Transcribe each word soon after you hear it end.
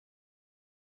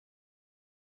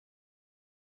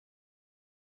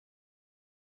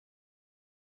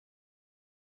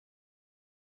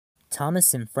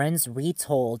Thomas and Friends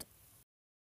Retold.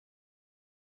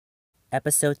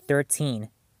 Episode 13.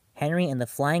 Henry and the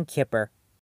Flying Kipper.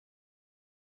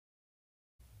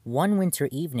 One winter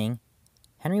evening,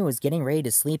 Henry was getting ready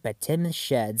to sleep at Tim's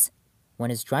sheds when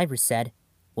his driver said,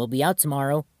 "We'll be out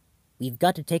tomorrow. We've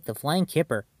got to take the Flying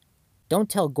Kipper. Don't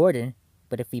tell Gordon,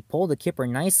 but if we pull the Kipper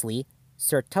nicely,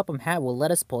 Sir Topham Hatt will let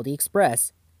us pull the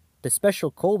express. The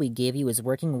special coal we gave you is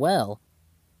working well."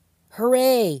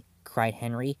 "Hooray!" cried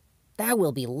Henry. "That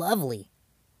will be lovely."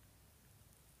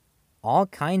 All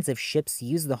kinds of ships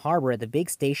use the harbor at the big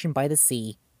station by the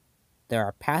sea. There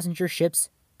are passenger ships,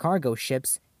 cargo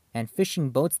ships, and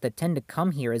fishing boats that tend to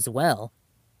come here as well.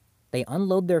 They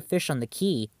unload their fish on the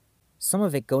quay. Some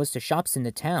of it goes to shops in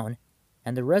the town,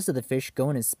 and the rest of the fish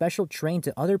go in a special train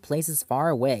to other places far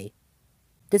away.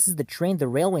 This is the train the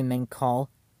railwaymen call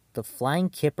the Flying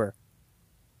Kipper.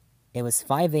 It was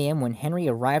 5 a.m. when Henry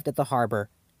arrived at the harbor.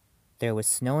 There was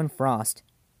snow and frost.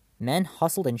 Men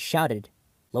hustled and shouted,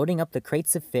 loading up the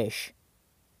crates of fish.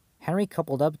 Henry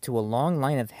coupled up to a long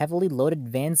line of heavily loaded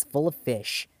vans full of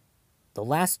fish. The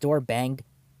last door banged,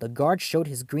 the guard showed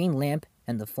his green lamp,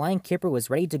 and the Flying Kipper was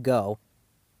ready to go.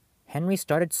 Henry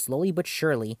started slowly but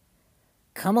surely.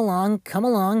 Come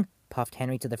along, puffed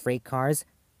Henry to the freight cars.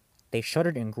 They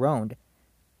shuddered and groaned.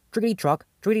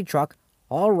 Driggity-truck,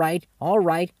 all right,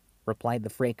 replied the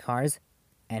freight cars,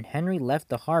 and Henry left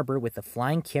the harbor with the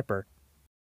Flying Kipper.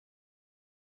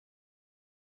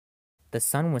 The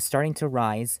sun was starting to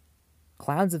rise.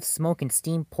 Clouds of smoke and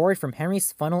steam poured from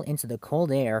Henry's funnel into the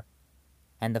cold air,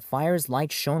 and the fire's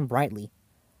light shone brightly.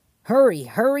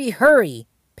 Hurry,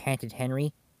 panted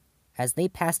Henry. As they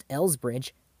passed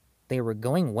Elsbridge, they were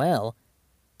going well.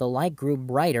 The light grew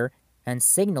brighter, and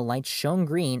signal lights shone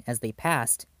green as they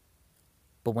passed.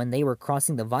 But when they were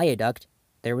crossing the viaduct,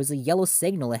 there was a yellow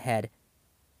signal ahead.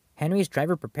 Henry's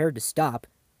driver prepared to stop,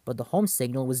 but the home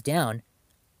signal was down.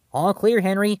 All clear,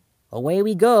 Henry. Away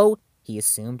we go, he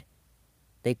assumed.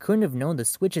 They couldn't have known the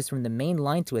switches from the main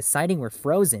line to a siding were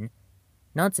frozen.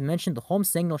 Not to mention the home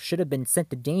signal should have been sent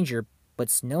to danger, but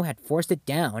snow had forced it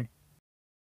down.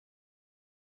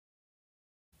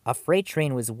 A freight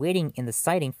train was waiting in the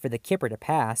siding for the Kipper to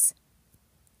pass,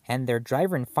 and their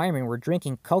driver and fireman were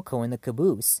drinking cocoa in the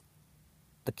caboose.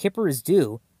 The Kipper is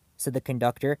due, said the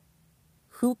conductor.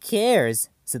 Who cares,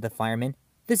 said the fireman.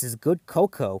 This is good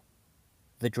cocoa.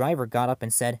 The driver got up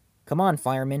and said, Come on,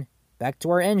 fireman, back to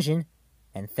our engine.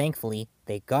 And thankfully,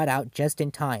 they got out just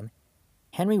in time.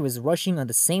 Henry was rushing on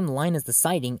the same line as the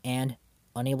siding and,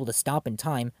 unable to stop in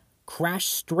time,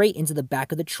 crashed straight into the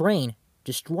back of the train,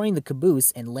 destroying the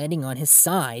caboose and landing on his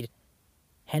side.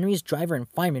 Henry's driver and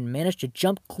fireman managed to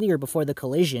jump clear before the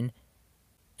collision,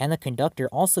 and the conductor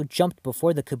also jumped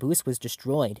before the caboose was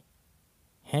destroyed.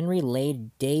 Henry lay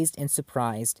dazed and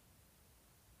surprised.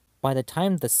 By the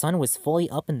time the sun was fully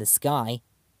up in the sky,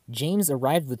 James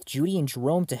arrived with Judy and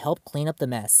Jerome to help clean up the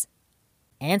mess.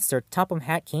 And Sir Topham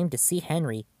Hatt came to see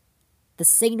Henry. The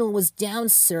signal was down,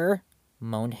 sir,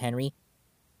 moaned Henry.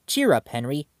 Cheer up,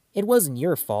 Henry. It wasn't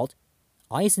your fault.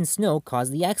 Ice and snow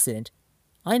caused the accident.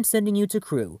 I'm sending you to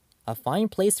Crewe, a fine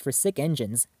place for sick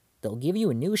engines. They'll give you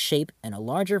a new shape and a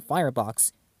larger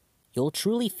firebox. You'll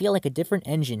truly feel like a different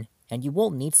engine, and you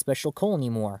won't need special coal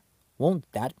anymore.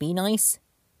 Won't that be nice?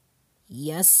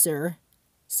 Yes, sir,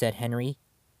 said Henry,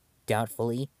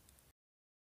 doubtfully.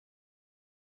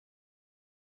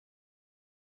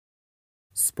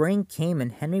 Spring came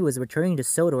and Henry was returning to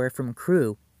Sodor from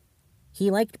Crewe.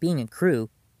 He liked being in Crewe,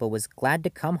 but was glad to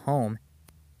come home.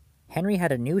 Henry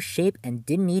had a new shape and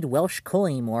didn't need Welsh coal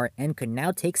anymore and could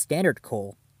now take standard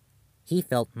coal. He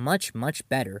felt much, much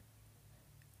better.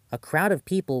 A crowd of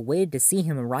people waited to see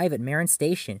him arrive at Marin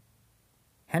Station.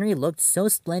 Henry looked so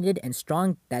splendid and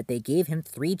strong that they gave him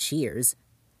 3 cheers.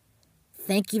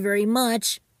 Thank you very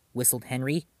much, whistled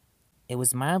Henry. It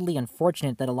was mildly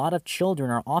unfortunate that a lot of children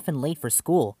are often late for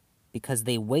school because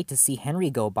they wait to see Henry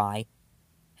go by,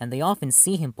 and they often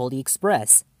see him pull the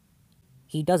express.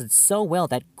 He does it so well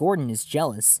that Gordon is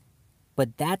jealous,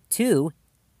 but that, too,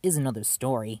 is another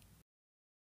story.